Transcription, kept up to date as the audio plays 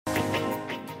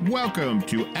Welcome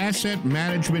to Asset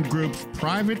Management Group's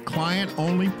private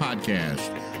client-only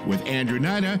podcast with Andrew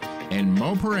Nida and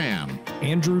Mo Param.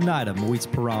 Andrew Nida, Moise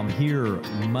Param here,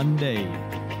 Monday,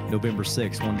 November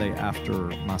 6th, one day after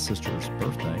my sister's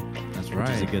birthday. That's right.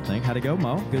 Which is a good thing. How'd it go,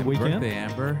 Mo? Good weekend? Birthday,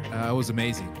 Amber. It was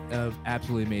amazing.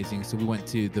 Absolutely amazing. So we went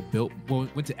to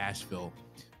went to Asheville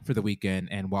for the weekend,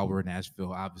 and while we were in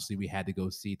Asheville, obviously we had to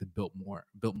go see the Biltmore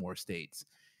Estates,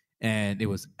 and it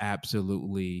was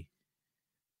absolutely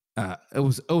it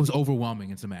was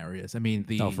overwhelming in some areas. I mean,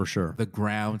 for sure. The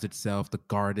grounds itself, the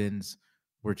gardens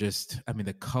were just, I mean,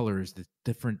 the colors, the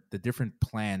different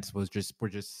plants were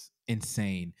just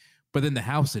insane. But then the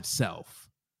house itself,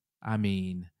 I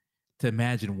mean, to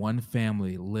imagine one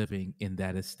family living in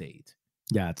that estate.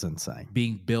 Yeah, it's insane.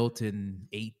 Being built in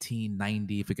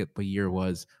 1890, I forget what year it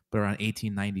was, but around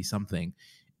 1890 something.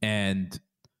 And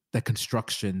the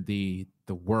construction, the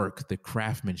work, the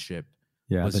craftsmanship,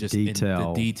 was the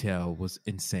detail. The detail was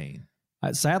insane.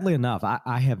 Sadly enough,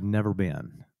 I have never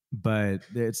been, but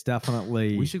it's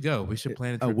definitely... We should go. We should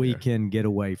plan a weekend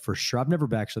getaway for sure. I've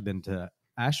never actually been to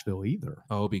Asheville either.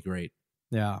 Oh, it'll be great.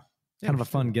 Yeah. Kind of a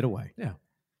fun getaway. Yeah.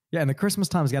 Yeah, and the Christmas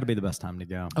time's got to be the best time to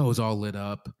go. Oh, it was all lit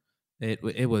up. It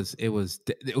was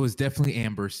definitely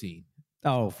Amber scene.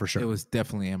 Oh, for sure. It was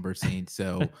definitely Amber scene.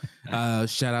 So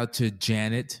shout out to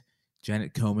Janet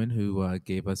Coman, who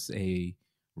gave us a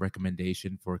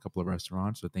recommendation for a couple of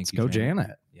restaurants. So thank you. Let's go,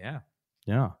 Janet. Yeah.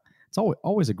 Yeah. It's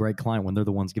always a great client when they're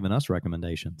the ones giving us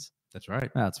recommendations. That's right.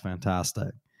 That's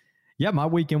fantastic. Yeah, my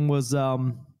weekend was I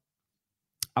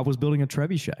was building a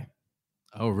trebuchet.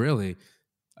 Oh, really?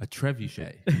 A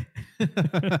trebuchet.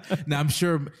 Now, I'm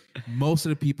sure most of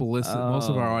the people listen, most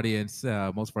of our audience,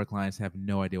 most of our clients have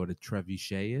no idea what a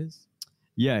trebuchet is.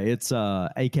 Yeah, it's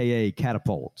AKA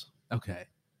catapult. Okay.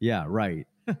 Yeah, right.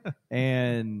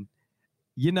 And,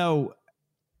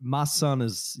 my son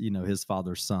is, his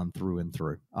father's son through and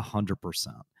through, 100%.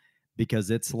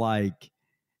 Because it's like,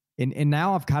 and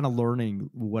now I'm kind of learning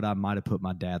what I might have put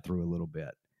my dad through a little bit.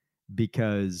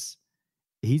 Because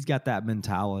he's got that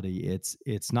mentality.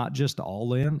 It's not just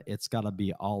all in. It's got to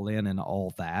be all in and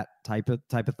all that type of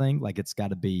thing. Like it's got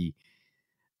to be,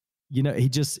 he's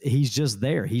just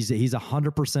there. He's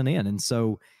 100% in, and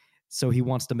so he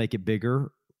wants to make it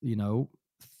bigger,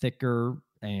 thicker,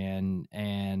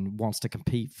 and wants to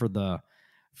compete for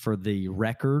the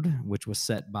record, which was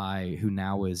set by who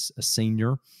now is a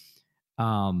senior.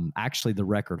 Actually, the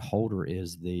record holder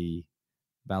is the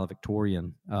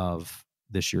valedictorian of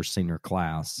this year's senior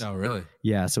class. Oh, really?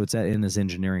 Yeah, so it's in his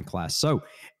engineering class. So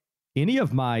any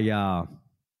of my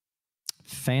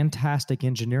fantastic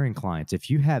engineering clients,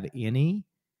 if you have any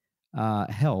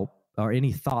help or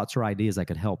any thoughts or ideas that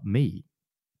could help me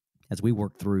as we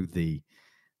work through the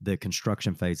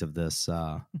construction phase of this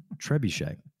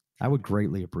trebuchet, I would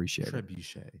greatly appreciate it.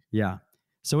 Trebuchet. Yeah.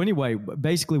 So anyway,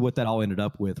 basically what that all ended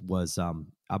up with was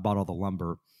I bought all the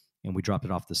lumber and we dropped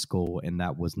it off to school, and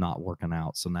that was not working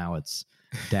out. So now it's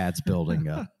Dad's building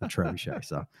a trebuchet.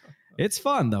 So it's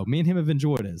fun though. Me and him have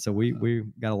enjoyed it. So we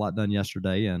got a lot done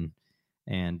yesterday and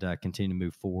continue to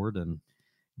move forward. And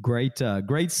great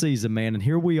season, man. And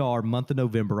here we are, month of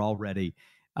November already.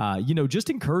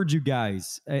 Just encourage you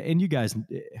guys, and you guys,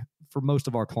 for most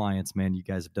of our clients, man, you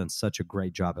guys have done such a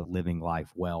great job at living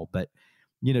life well. But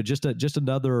just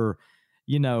another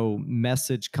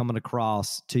message coming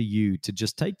across to you to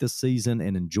just take the season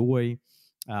and enjoy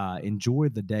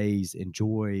the days,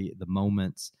 enjoy the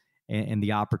moments, and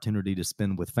the opportunity to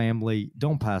spend with family.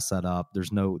 Don't pass that up.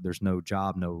 There's no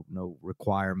job, no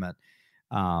requirement.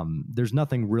 There's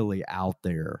nothing really out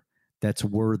there that's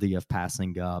worthy of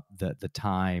passing up the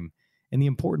time and the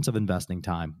importance of investing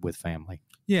time with family.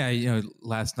 Yeah,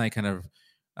 last night kind of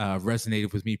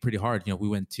resonated with me pretty hard. We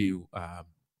went to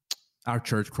our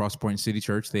church, Crosspoint City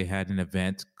Church. They had an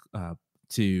event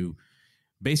to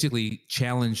basically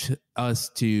challenge us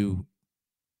to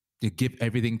give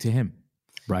everything to Him.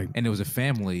 Right. And it was a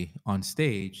family on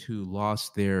stage who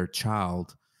lost their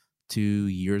child 2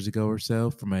 years ago or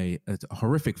so from a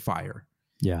horrific fire.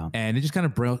 Yeah. And it just kind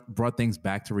of brought things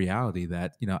back to reality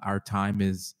that, our time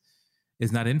is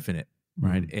not infinite.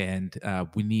 Right. Mm-hmm. And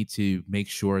we need to make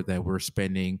sure that we're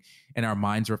spending, and our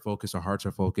minds are focused, our hearts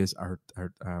are focused,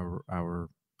 our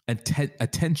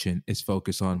attention is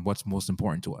focused on what's most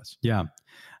important to us. Yeah.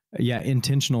 Yeah.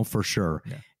 Intentional for sure.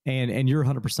 Yeah. And you're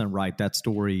 100% right. That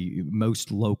story,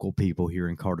 most local people here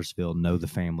in Cartersville know the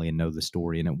family and know the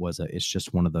story. And it's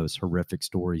just one of those horrific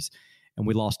stories. And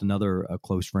we lost a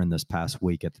close friend this past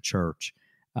week at the church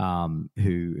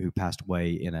who passed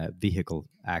away in a vehicle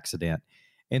accident.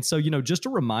 And so, just a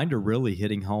reminder really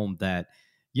hitting home that,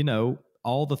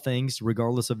 all the things,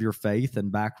 regardless of your faith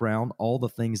and background, all the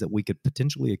things that we could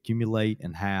potentially accumulate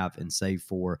and have and save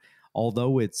for,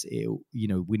 although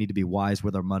we need to be wise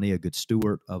with our money, a good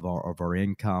steward of our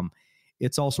income.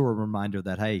 It's also a reminder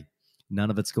that, hey, none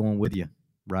of it's going with you,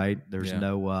 right? There's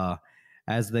no,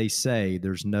 as they say,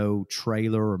 there's no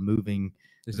trailer or moving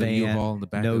There's van, no U-Haul in the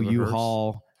back no of the hearse.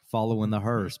 U-Haul following the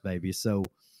hearse, baby. So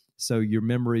your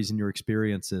memories and your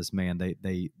experiences, man,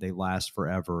 they last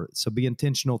forever. So be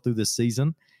intentional through this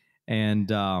season, and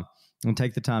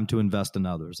take the time to invest in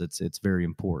others. It's very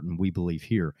important, we believe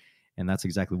here, and that's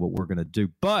exactly what we're going to do.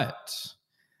 But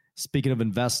speaking of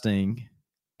investing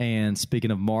and speaking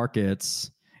of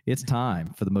markets, it's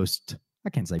time for I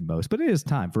can't say most, but it is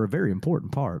time for a very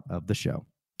important part of the show.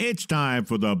 It's time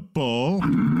for the Bull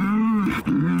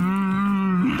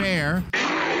Bear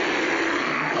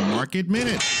Market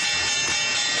Minute.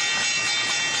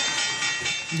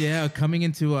 Yeah, coming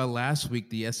into last week,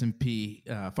 the S&P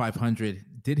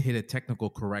 500 did hit a technical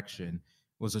correction.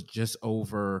 Was just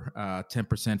over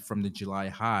 10% from the July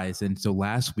highs, and so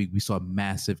last week we saw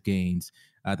massive gains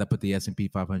that put the S&P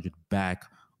 500 back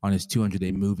on its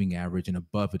 200-day moving average and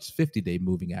above its 50-day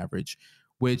moving average.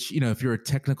 Which, if you're a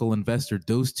technical investor,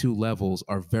 those two levels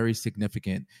are very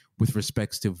significant with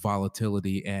respects to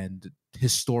volatility and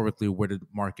historically where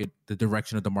the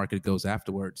direction of the market goes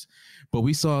afterwards. But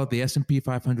we saw the S&P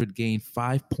 500 gain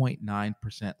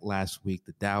 5.9% last week.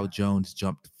 The Dow Jones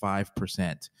jumped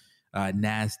 5%.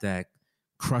 NASDAQ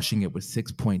crushing it with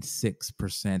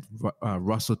 6.6%.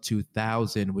 Russell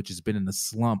 2000, which has been in a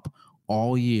slump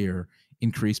all year,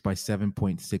 increased by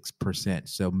 7.6%.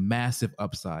 So massive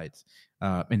upsides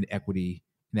in the equity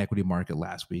market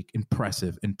last week.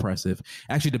 Impressive.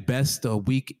 Actually, the best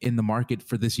week in the market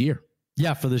for this year.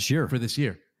 Yeah, for this year.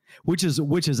 Which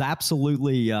is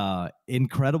absolutely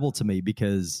incredible to me,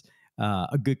 because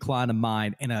a good client of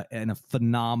mine and a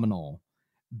phenomenal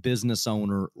business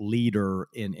owner, leader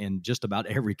in just about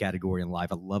every category in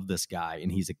life. I love this guy,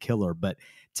 and he's a killer. But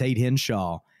Tate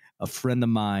Henshaw, a friend of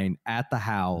mine, at the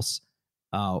house,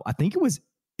 I think it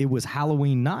was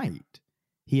Halloween night.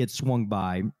 He had swung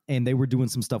by, and they were doing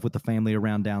some stuff with the family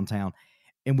around downtown.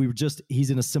 And he's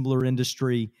in a similar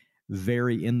industry,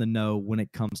 very in the know when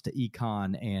it comes to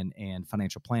econ and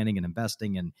financial planning and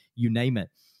investing and you name it.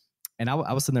 And I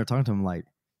was sitting there talking to him like,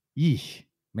 "Yeesh,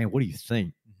 man, what do you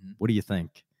think? Mm-hmm. What do you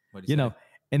think?" What do you say?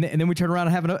 And then we turn around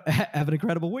and have an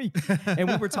incredible week. And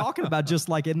we were talking about just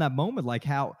like in that moment, like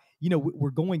how, we're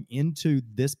going into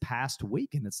this past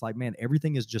week, and it's like, man,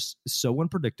 everything is just so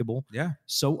unpredictable,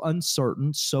 so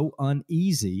uncertain, so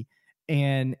uneasy.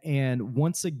 And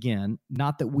once again,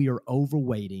 not that we are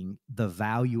overweighting the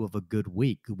value of a good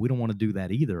week. We don't want to do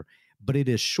that either, but it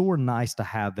is sure nice to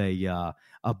have a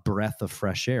breath of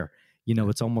fresh air.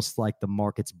 It's almost like the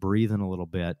market's breathing a little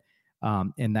bit.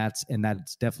 And that's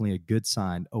definitely a good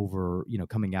sign over,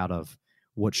 coming out of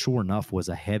what sure enough was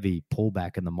a heavy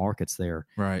pullback in the markets there.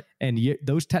 Right. And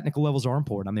those technical levels are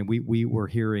important. I mean, we were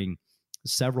hearing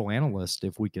several analysts,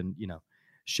 if we can,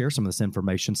 share some of this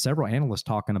information, several analysts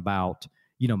talking about,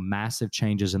 massive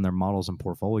changes in their models and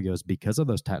portfolios because of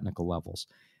those technical levels.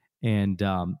 And,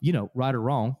 right or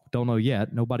wrong, don't know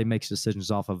yet. Nobody makes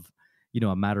decisions off of,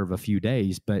 a matter of a few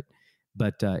days, but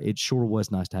it sure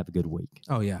was nice to have a good week.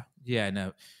 Oh yeah. Yeah,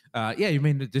 no. I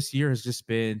mean, this year has just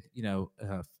been,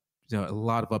 a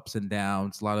lot of ups and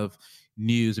downs, a lot of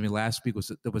news. I mean, last week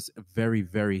there was a very,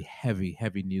 very heavy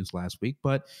news last week.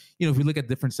 But, if we look at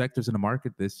different sectors in the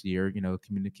market this year,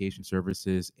 communication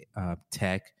services,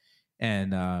 tech,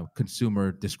 and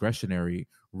consumer discretionary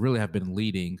really have been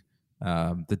leading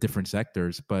the different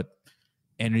sectors. But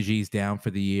energy is down for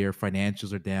the year.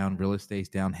 Financials are down. Real estate's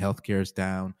down. Healthcare is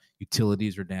down.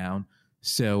 Utilities are down.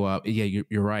 So,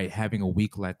 you're right. Having a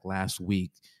week like last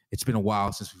week, it's been a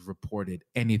while since we've reported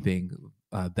anything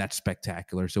that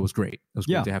spectacular. So it was great. It was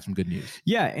great to have some good news.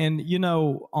 Yeah. And,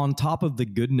 on top of the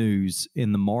good news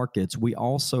in the markets, we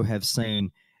also have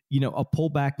seen, a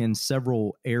pullback in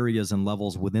several areas and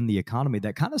levels within the economy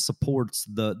that kind of supports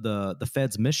the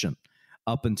Fed's mission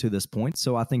up until this point.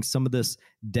 So I think some of this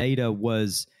data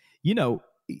was,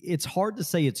 it's hard to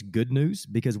say it's good news,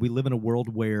 because we live in a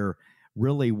world where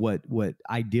really what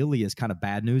ideally is kind of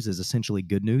bad news is essentially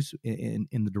good news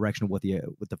in the direction of what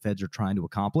the feds are trying to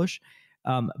accomplish.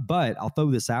 But I'll throw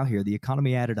this out here. The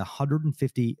economy added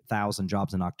 150,000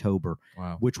 jobs in October,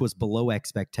 wow, which was below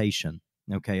expectation,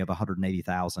 of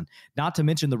 180,000. Not to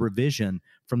mention the revision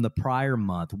from the prior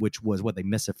month, which was what they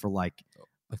missed it for like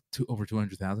over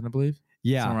 200,000, I believe.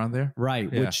 Yeah. Somewhere around there.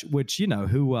 Right. Yeah. Which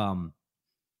who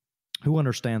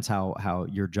understands how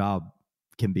your job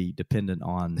can be dependent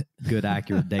on good,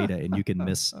 accurate data, and you can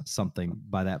miss something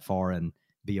by that far and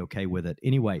be okay with it.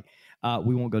 Anyway,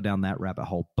 we won't go down that rabbit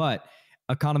hole. But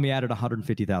economy added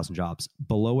 150,000 jobs,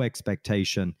 below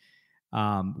expectation,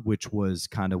 which was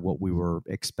kind of what we were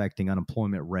expecting.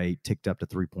 Unemployment rate ticked up to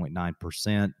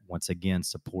 3.9%, once again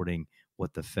supporting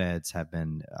what the feds have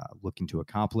been looking to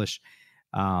accomplish.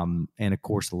 And of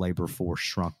course, the labor force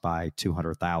shrunk by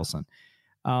 200,000.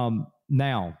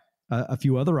 Now, a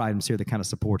few other items here that kind of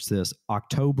supports this.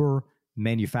 October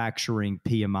manufacturing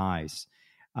PMIs.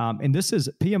 And this is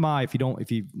PMI.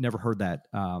 If you've never heard that,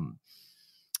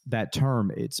 that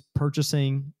term, it's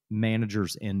Purchasing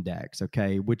Managers Index,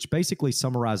 okay, which basically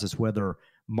summarizes whether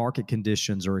market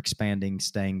conditions are expanding,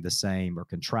 staying the same, or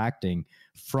contracting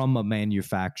from a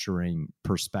manufacturing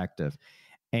perspective.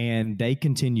 And they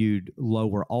continued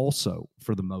lower also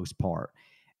for the most part.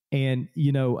 And,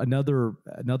 you know, another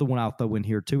one I'll throw in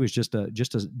here too is just a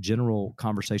general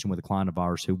conversation with a client of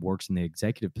ours who works in the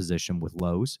executive position with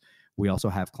Lowe's. We also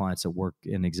have clients that work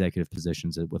in executive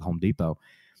positions with Home Depot.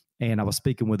 And I was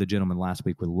speaking with a gentleman last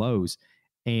week with Lowe's,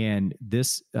 and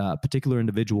this particular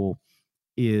individual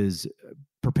is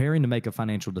preparing to make a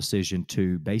financial decision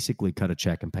to basically cut a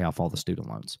check and pay off all the student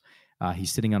loans.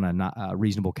 He's sitting on a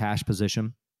reasonable cash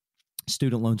position.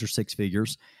 Student loans are six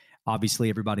figures. Obviously,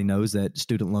 everybody knows that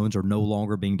student loans are no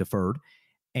longer being deferred.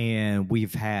 And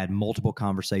we've had multiple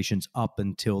conversations up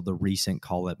until the recent,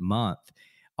 call it, month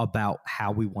about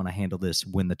how we want to handle this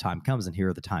when the time comes. And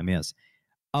here the time is.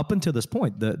 Up until this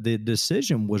point, the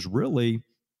decision was really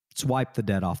swipe the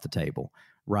debt off the table,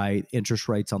 right? Interest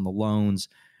rates on the loans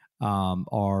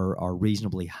are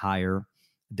reasonably higher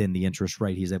than the interest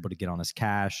rate he's able to get on his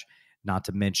cash, not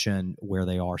to mention where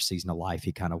they are season of life.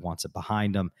 He kind of wants it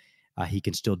behind him. He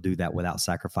can still do that without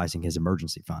sacrificing his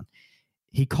emergency fund.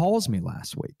 He calls me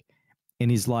last week and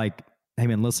he's like, hey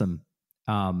man, listen,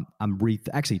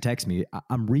 actually he texted me,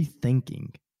 I'm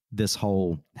rethinking this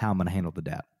whole, how I'm going to handle the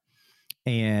debt.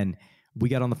 And we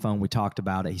got on the phone, we talked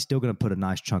about it. He's still going to put a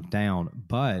nice chunk down,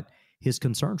 but his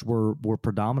concerns were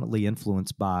predominantly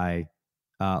influenced by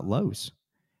Lowe's,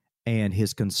 and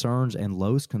his concerns and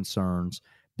Lowe's concerns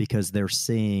because they're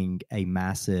seeing a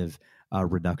massive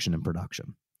reduction in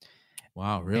production.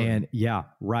 Wow, really? And yeah,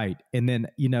 right. And then,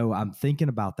 you know, I'm thinking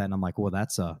about that and I'm like, well,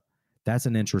 that's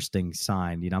an interesting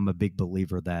sign. You know, I'm a big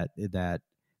believer that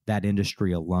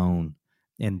industry alone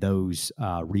and those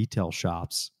retail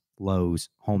shops, Lowe's,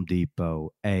 Home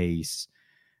Depot, Ace,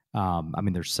 I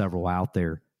mean, there's several out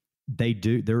there.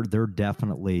 They're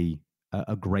definitely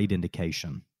a great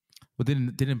indication. Well,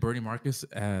 didn't Bernie Marcus,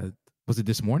 was it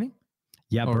this morning?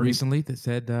 Yeah, or recently that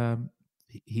said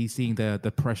he's seeing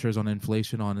the pressures on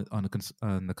inflation on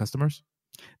the customers.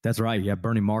 That's right. Yeah,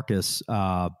 Bernie Marcus,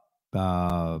 part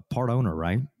owner,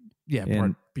 right?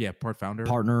 Yeah, part founder,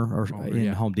 partner,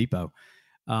 in Home Depot.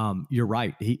 You're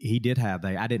right. He did have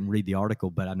I didn't read the article,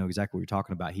 but I know exactly what you're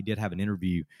talking about. He did have an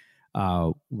interview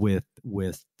with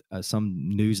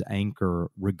some news anchor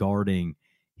regarding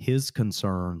his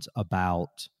concerns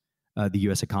about the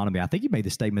U.S. economy. I think he made the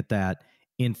statement that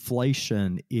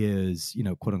inflation is, you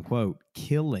know, quote unquote,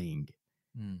 killing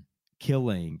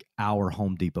our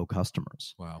Home Depot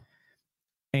customers. Wow.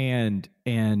 And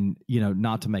you know,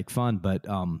 not to make fun, but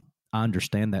I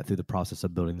understand that through the process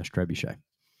of building this trebuchet.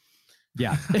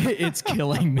 Yeah, it's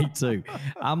killing me too.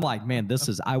 I'm like, man,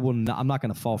 I'm not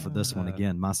going to fall for this one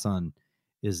again. My son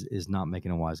is not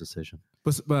making a wise decision.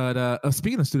 But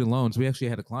speaking of student loans, we actually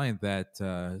had a client that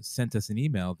sent us an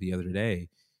email the other day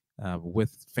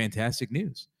with fantastic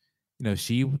news. You know,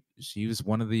 she was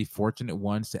one of the fortunate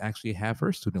ones to actually have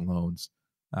her student loans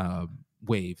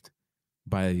waived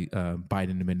by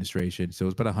Biden administration. So it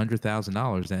was about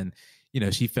 $100,000, and you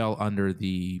know, she fell under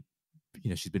the, you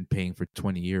know, she's been paying for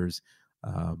 20 years.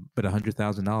 But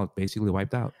 $100,000 basically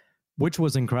wiped out, which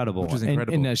was incredible.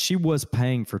 And she was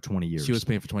paying for 20 years. She was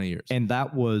paying for 20 years, and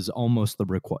that was almost the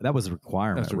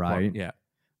requirement, right? Yeah,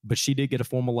 but she did get a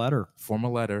formal letter.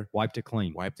 Wiped it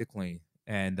clean,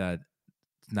 and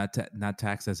not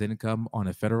taxed as income on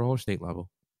a federal or state level.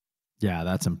 Yeah,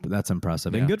 that's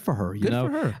impressive, and good for her. Good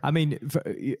for her. I mean,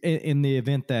 in the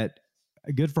event that,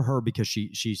 good for her because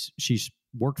she's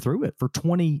worked through it for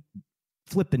 20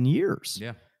 flipping years.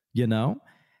 Yeah. You know,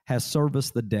 has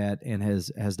serviced the debt and has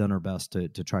done her best to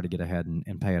try to get ahead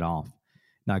and pay it off.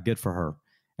 Now, good for her,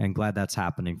 and glad that's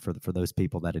happening for those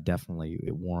people that it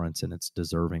warrants and it's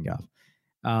deserving of.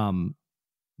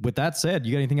 With that said,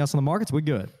 you got anything else on the markets? We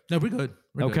good? No, we're good.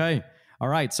 Okay. Good. All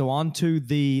right. So on to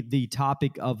the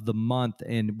topic of the month,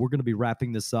 and we're going to be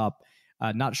wrapping this up.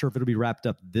 Not sure if it'll be wrapped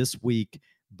up this week,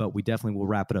 but we definitely will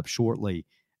wrap it up shortly.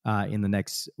 in the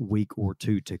next week or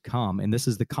two to come. And this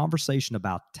is the conversation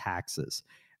about taxes.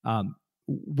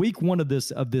 Week one of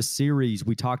this series,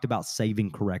 we talked about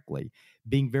saving correctly,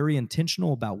 being very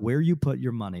intentional about where you put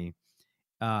your money.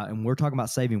 And we're talking about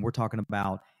saving. We're talking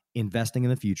about investing in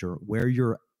the future, where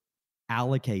you're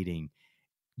allocating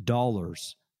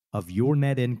dollars of your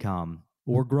net income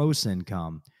or gross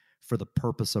income for the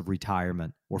purpose of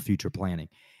retirement or future planning.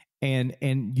 And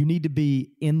you need to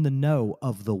be in the know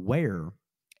of the where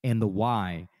and the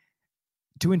why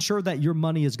to ensure that your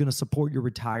money is going to support your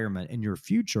retirement and your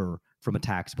future from a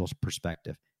taxable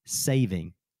perspective,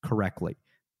 saving correctly.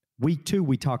 Week two,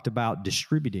 we talked about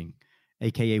distributing,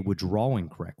 aka withdrawing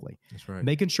correctly. That's right.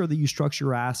 Making sure that you structure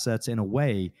your assets in a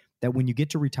way that when you get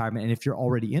to retirement, and if you're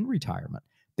already in retirement,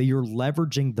 that you're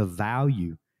leveraging the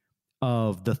value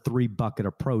of the 3-bucket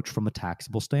approach from a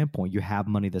taxable standpoint. You have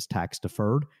money that's tax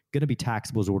deferred, going to be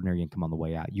taxable as ordinary income on the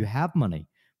way out. You have money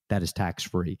that is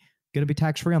tax-free, going to be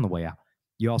tax-free on the way out.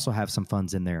 You also have some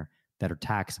funds in there that are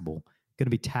taxable, going to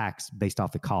be taxed based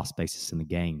off the cost basis and the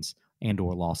gains and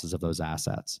or losses of those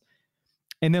assets.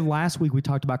 And then last week, we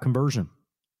talked about conversion.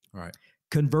 All right.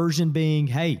 Conversion being,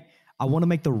 hey, I want to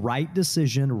make the right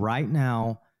decision right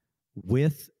now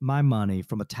with my money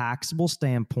from a taxable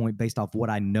standpoint based off what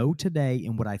I know today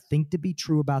and what I think to be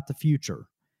true about the future.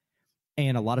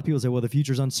 And a lot of people say, well, the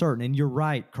future's uncertain. And you're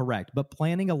right, correct. But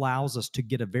planning allows us to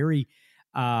get a very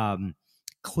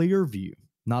clear view,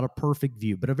 not a perfect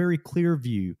view, but a very clear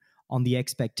view on the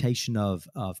expectation of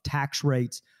tax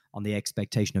rates, on the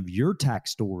expectation of your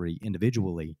tax story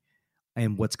individually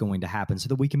and what's going to happen so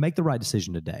that we can make the right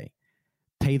decision today.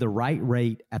 Pay the right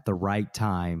rate at the right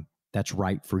time that's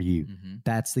right for you. Mm-hmm.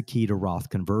 That's the key to Roth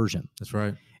conversion. That's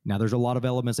right. Now, there's a lot of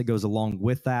elements that goes along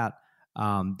with that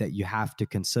that you have to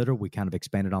consider. We kind of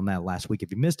expanded on that last week.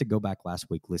 If you missed it, go back last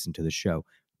week, listen to the show.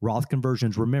 Roth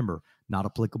conversions, remember, not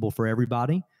applicable for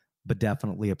everybody, but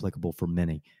definitely applicable for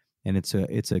many. And it's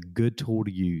a good tool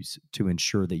to use to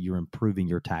ensure that you're improving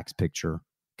your tax picture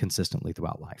consistently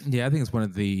throughout life. Yeah, I think it's one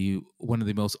of the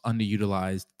most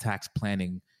underutilized tax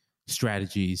planning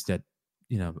strategies that,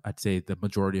 I'd say the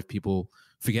majority of people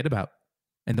forget about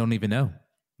and don't even know.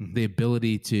 Mm-hmm. The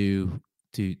ability to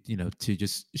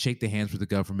just shake the hands with the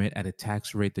government at a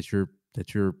tax rate that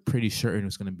you're pretty certain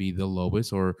is going to be the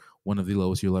lowest or one of the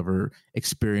lowest you'll ever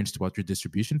experience throughout your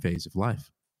distribution phase of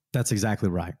life. That's exactly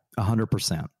right.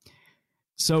 100%.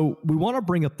 So we want to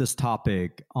bring up this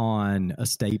topic on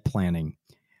estate planning.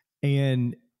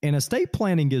 And estate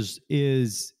planning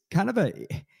is kind of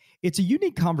it's a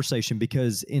unique conversation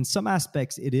because in some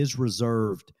aspects it is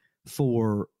reserved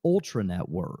for ultra net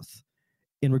worth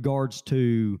in regards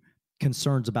to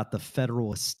concerns about the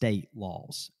federal estate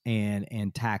laws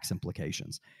and tax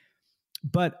implications.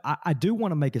 But I do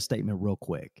want to make a statement real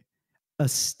quick.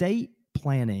 Estate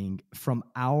planning from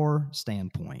our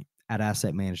standpoint at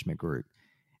Asset Management Group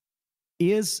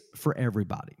is for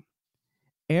everybody.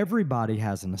 Everybody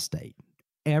has an estate.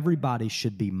 Everybody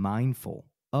should be mindful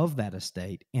of that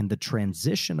estate and the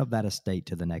transition of that estate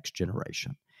to the next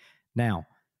generation. Now,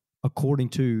 according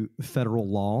to federal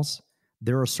laws,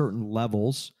 there are certain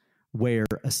levels where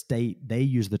they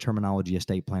use the terminology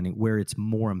estate planning, where it's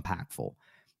more impactful.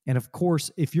 And of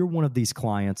course, if you're one of these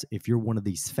clients, if you're one of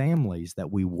these families that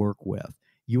we work with,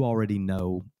 you already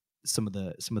know some of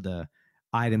the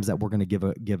items that we're going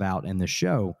to give out in the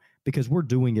show because we're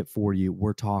doing it for you.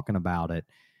 We're talking about it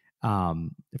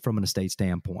from an estate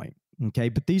standpoint. Okay.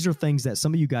 But these are things that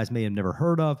some of you guys may have never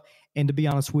heard of. And to be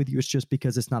honest with you, it's just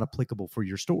because it's not applicable for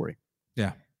your story.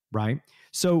 Yeah. Right.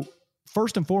 So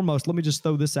first and foremost, let me just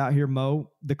throw this out here,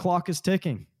 Mo. The clock is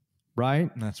ticking,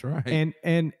 right? That's right.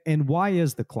 And why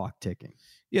is the clock ticking?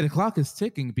 Yeah, the clock is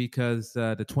ticking because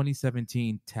the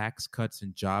 2017 Tax Cuts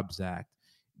and Jobs Act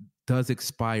does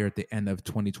expire at the end of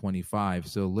 2025.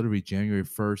 So literally January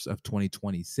 1st of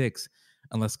 2026,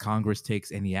 unless Congress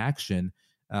takes any action,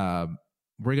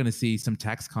 we're going to see some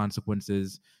tax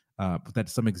consequences that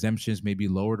some exemptions may be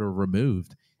lowered or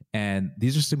removed. And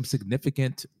these are some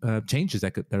significant changes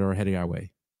that are heading our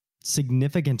way.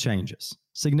 Significant changes.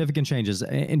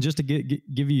 And just to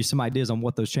give you some ideas on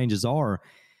what those changes are,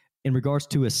 in regards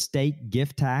to estate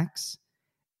gift tax,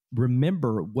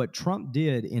 remember what Trump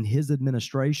did in his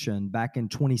administration back in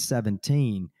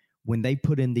 2017 when they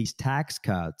put in these tax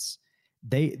cuts.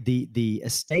 The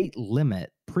estate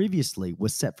limit previously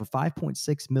was set for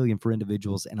 $5.6 million for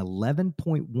individuals and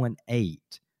 $11.18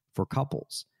 for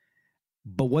couples.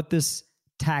 But what this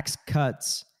Tax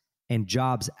Cuts and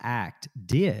Jobs Act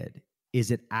did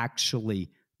is it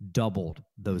actually doubled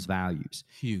those values.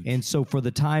 Huge. And so for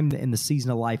the time in the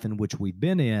season of life in which we've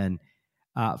been in,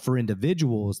 For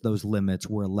individuals, those limits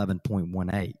were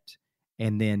 11.18.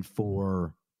 And then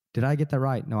for, did I get that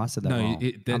right? No, I said that wrong.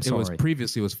 It was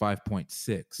previously was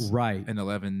 5.6. Right. And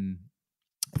 11.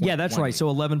 Yeah, that's right.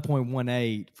 So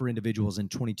 11.18 for individuals and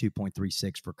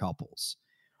 22.36 for couples.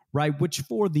 Right, which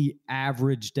for the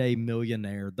average day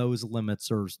millionaire, those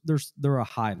limits they're a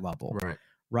high level.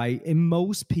 Right. And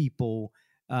most people,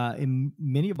 and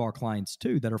many of our clients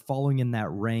too, that are falling in that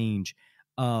range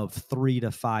of 3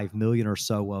 to 5 million or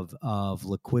so of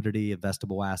liquidity,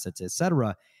 investable assets, et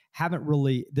cetera,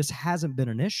 this hasn't been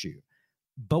an issue.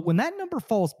 But when that number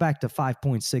falls back to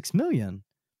 5.6 million,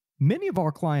 many of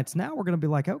our clients now are going to be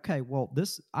like, okay, well,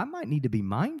 I might need to be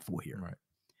mindful here. Right.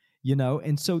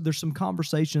 And so there's some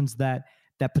conversations that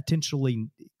potentially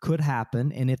could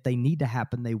happen. And if they need to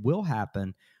happen, they will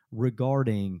happen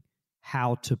regarding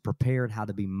how to prepare and how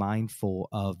to be mindful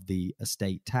of the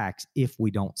estate tax if we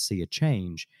don't see a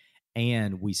change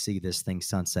and we see this thing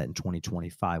sunset in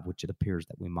 2025, which it appears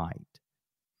that we might.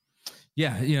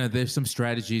 Yeah. There's some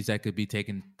strategies that could be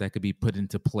taken, that could be put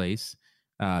into place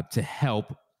to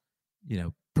help,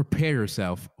 prepare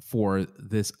yourself for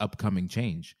this upcoming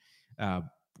change.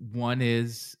 One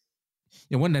is,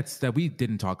 one that we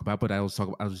didn't talk about, but I'll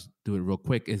just do it real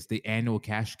quick, is the annual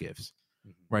cash gifts,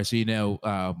 right? So,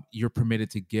 you're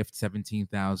permitted to gift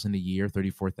 $17,000 a year,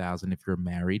 $34,000 if you're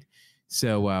married.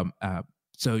 So,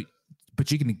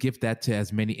 but you can gift that to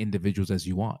as many individuals as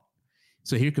you want.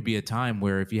 So here could be a time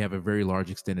where if you have a very large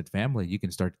extended family, you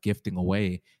can start gifting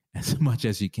away as much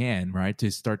as you can, right, to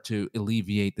start to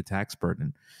alleviate the tax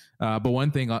burden. But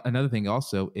another thing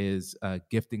also is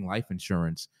gifting life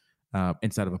insurance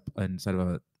inside of an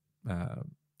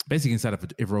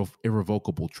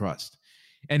irrevocable trust.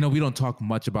 And no, we don't talk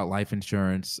much about life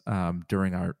insurance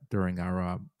during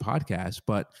our podcast,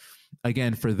 but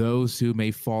again, for those who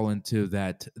may fall into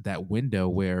that window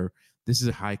where this is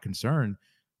a high concern,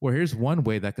 well, here's one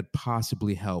way that could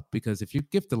possibly help, because if you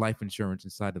gift the life insurance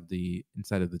inside of the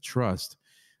trust,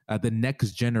 the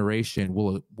next generation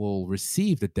will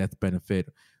receive the death benefit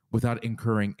without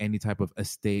incurring any type of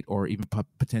estate or even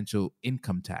potential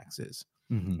income taxes.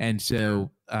 Mm-hmm. And so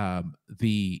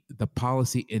the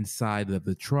policy inside of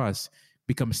the trust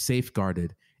becomes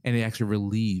safeguarded, and it actually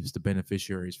relieves the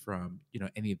beneficiaries from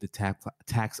any of the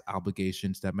tax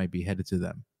obligations that might be headed to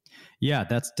them. Yeah,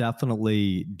 that's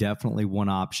definitely one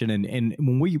option. And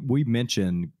when we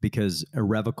mention, because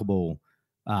irrevocable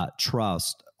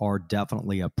trusts are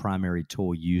definitely a primary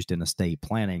tool used in estate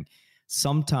planning,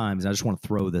 sometimes, I just want to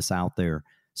throw this out there,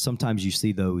 sometimes you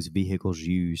see those vehicles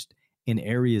used in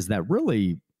areas that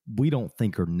really we don't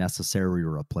think are necessary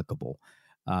or applicable.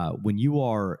 When you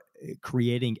are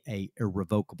creating a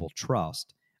irrevocable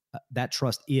trust, that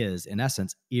trust is, in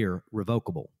essence,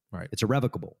 irrevocable. Right. It's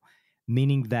irrevocable,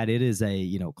 meaning that it is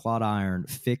a clawed iron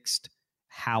fixed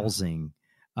housing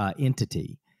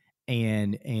entity,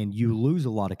 and you lose a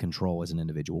lot of control as an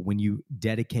individual when you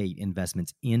dedicate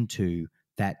investments into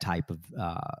that type of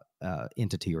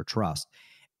entity or trust.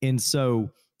 And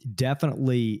so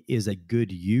definitely is a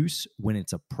good use when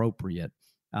it's appropriate,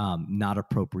 not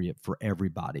appropriate for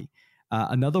everybody.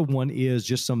 Another one is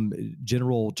just some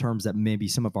general terms that maybe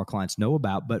some of our clients know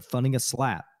about, but funding a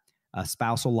SLAT, a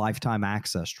spousal lifetime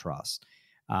access trust.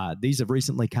 These have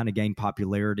recently kind of gained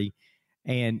popularity,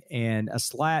 and a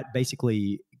SLAT,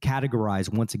 basically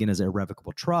categorized once again as an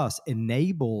irrevocable trust,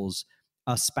 enables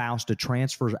a spouse to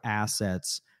transfer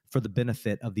assets for the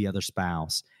benefit of the other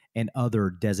spouse and other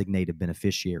designated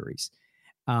beneficiaries.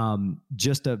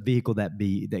 Just a vehicle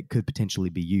that could potentially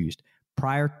be used.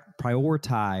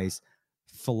 Prioritize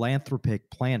philanthropic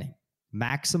planning,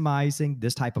 maximizing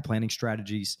this type of planning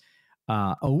strategies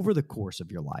over the course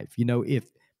of your life.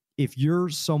 If you're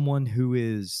someone who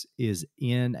is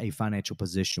in a financial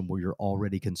position where you're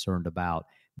already concerned about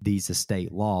these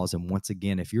estate laws, and once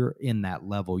again, if you're in that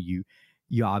level, you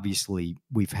obviously,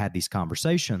 we've had these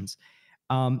conversations,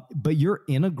 but you're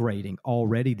integrating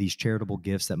already these charitable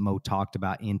gifts that Mo talked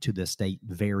about into the estate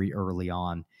very early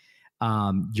on.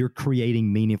 You're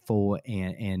creating meaningful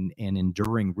and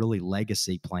enduring, really,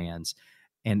 legacy plans,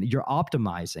 and you're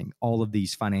optimizing all of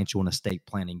these financial and estate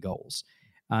planning goals.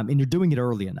 And you're doing it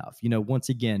early enough. Once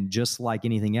again, just like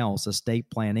anything else, estate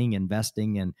planning,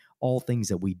 investing, and all things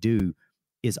that we do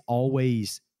is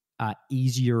always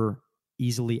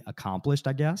easily accomplished,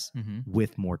 I guess,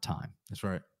 with more time. That's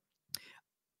right.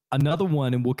 Another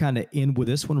one, and we'll kind of end with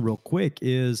this one real quick,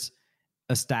 is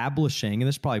establishing, and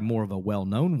this is probably more of a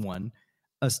well-known one,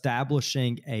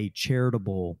 establishing a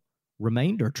charitable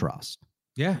remainder trust.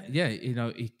 Yeah.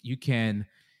 You can,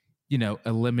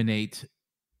 eliminate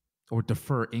or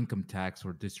defer income tax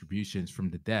or distributions from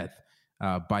the death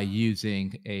by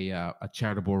using a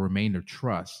charitable remainder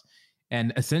trust.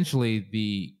 And essentially,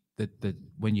 the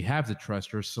when you have the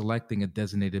trust, you're selecting a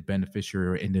designated beneficiary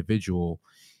or individual,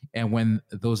 and when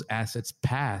those assets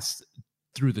pass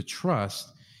through the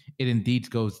trust, it indeed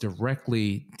goes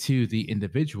directly to the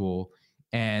individual,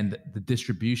 and the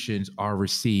distributions are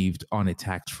received on a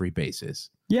tax-free basis.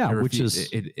 Yeah, which is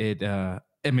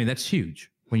I mean, that's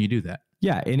huge when you do that.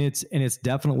 Yeah, and it's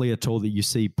definitely a tool that you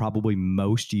see probably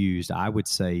most used, I would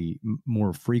say,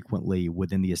 more frequently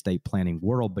within the estate planning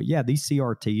world. But yeah, these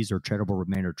CRTs or charitable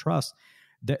remainder trusts,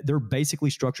 they're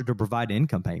basically structured to provide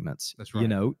income payments. That's right.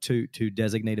 To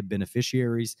designated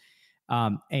beneficiaries.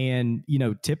 And,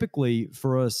 typically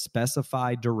for a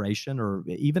specified duration or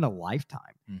even a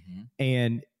lifetime. Mm-hmm.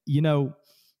 And,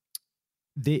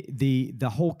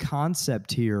 the whole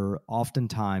concept here,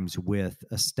 oftentimes with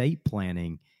estate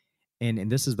planning,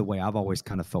 and this is the way I've always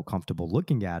kind of felt comfortable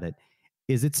looking at it,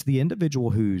 is it's the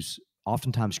individual who's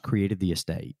oftentimes created the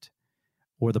estate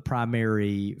or the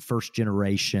primary first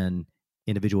generation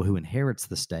individual who inherits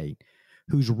the estate,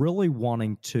 who's really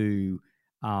wanting to,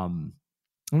 I don't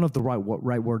know if the right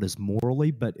word is morally,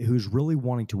 but who's really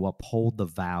wanting to uphold the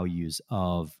values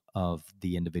of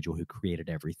the individual who created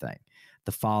everything,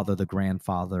 the father, the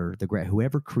grandfather,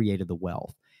 whoever created the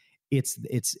wealth. It's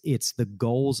the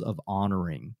goals of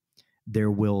honoring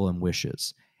their will and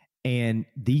wishes. And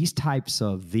these types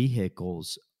of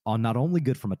vehicles are not only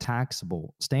good from a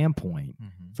taxable standpoint,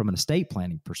 Mm-hmm. from an estate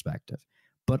planning perspective,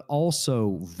 but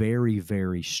also very,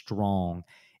 very strong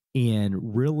in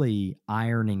really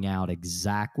ironing out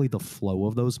exactly the flow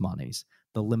of those monies,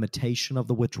 the limitation of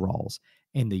the withdrawals,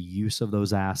 and the use of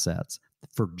those assets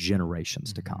for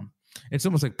generations to come. It's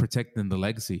almost like protecting the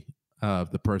legacy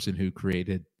of the person who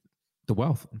created the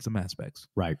wealth in some aspects.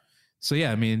 Right. So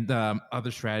yeah, I mean, other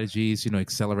strategies,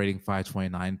 accelerating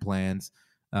 529 plans,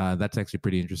 that's actually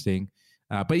pretty interesting.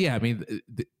 But yeah, I mean,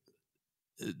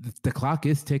 the clock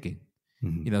is ticking.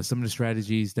 Mm-hmm. Some of the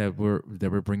strategies that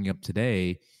we're bringing up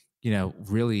today,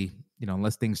 really,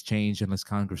 unless things change, unless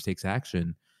Congress takes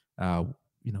action,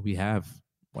 we have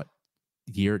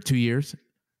 2 years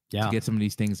to get some of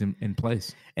these things in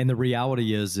place. And the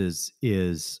reality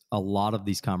is a lot of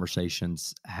these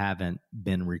conversations haven't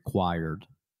been required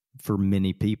for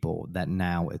many people, that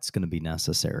now it's going to be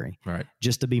necessary, Right.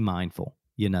 Just to be mindful,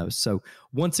 So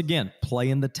once again,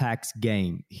 playing the tax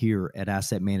game here at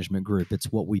Asset Management Group,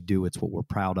 it's what we do. It's what we're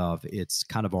proud of. It's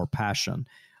kind of our passion.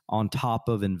 On top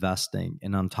of investing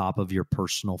and on top of your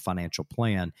personal financial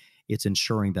plan, it's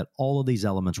ensuring that all of these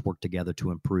elements work together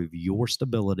to improve your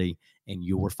stability and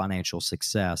your financial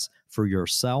success for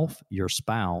yourself, your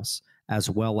spouse, as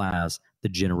well as the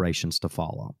generations to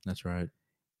follow. That's right.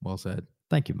 Well said.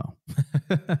 Thank you, Mo.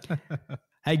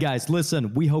 Hey, guys,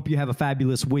 listen, we hope you have a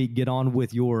fabulous week. Get on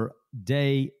with your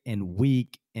day and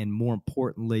week, and more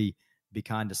importantly, be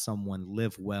kind to someone,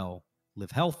 live well,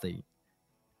 live healthy.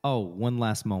 Oh, one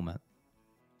last moment.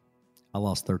 I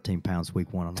lost 13 pounds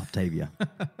week 1 on Octavia.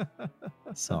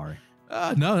 Sorry.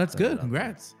 No, that's good.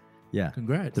 Congrats. Yeah.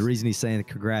 Congrats. The reason he's saying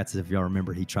congrats is, if y'all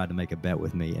remember, he tried to make a bet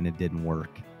with me and it didn't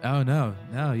work. Oh, no,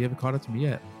 you haven't caught up to me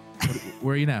yet.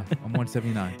 Where are you now? I'm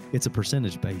 179. It's a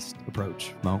percentage-based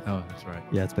approach, Mo. Oh, that's right.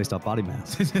 Yeah, it's based off body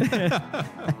mass.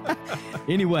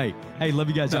 Anyway, hey, love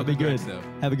you guys. Y'all be good. Though.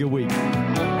 Have a good week.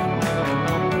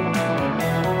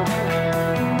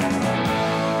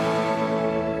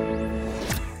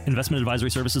 Investment advisory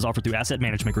services offered through Asset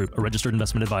Management Group, a registered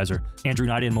investment advisor. Andrew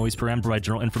Nida and Moise Paran provide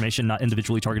general information, not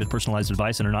individually targeted personalized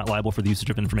advice, and are not liable for the usage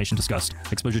of information discussed.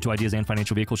 Exposure to ideas and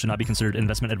financial vehicles should not be considered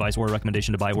investment advice or a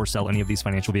recommendation to buy or sell any of these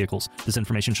financial vehicles. This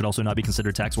information should also not be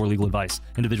considered tax or legal advice.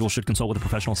 Individuals should consult with a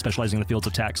professional specializing in the fields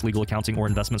of tax, legal, accounting, or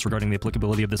investments regarding the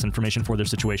applicability of this information for their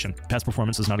situation. Past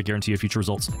performance is not a guarantee of future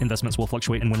results. Investments will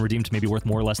fluctuate and when redeemed may be worth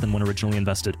more or less than when originally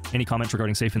invested. Any comments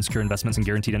regarding safe and secure investments and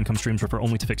guaranteed income streams refer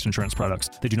only to fixed insurance products.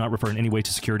 They do not refer in any way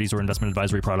to securities or investment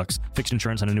advisory products. Fixed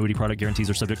insurance and annuity product guarantees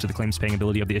are subject to the claims paying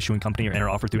ability of the issuing company and are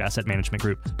offered through Asset Management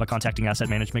Group. By contacting Asset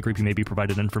Management Group, you may be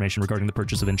provided information regarding the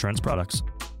purchase of insurance products.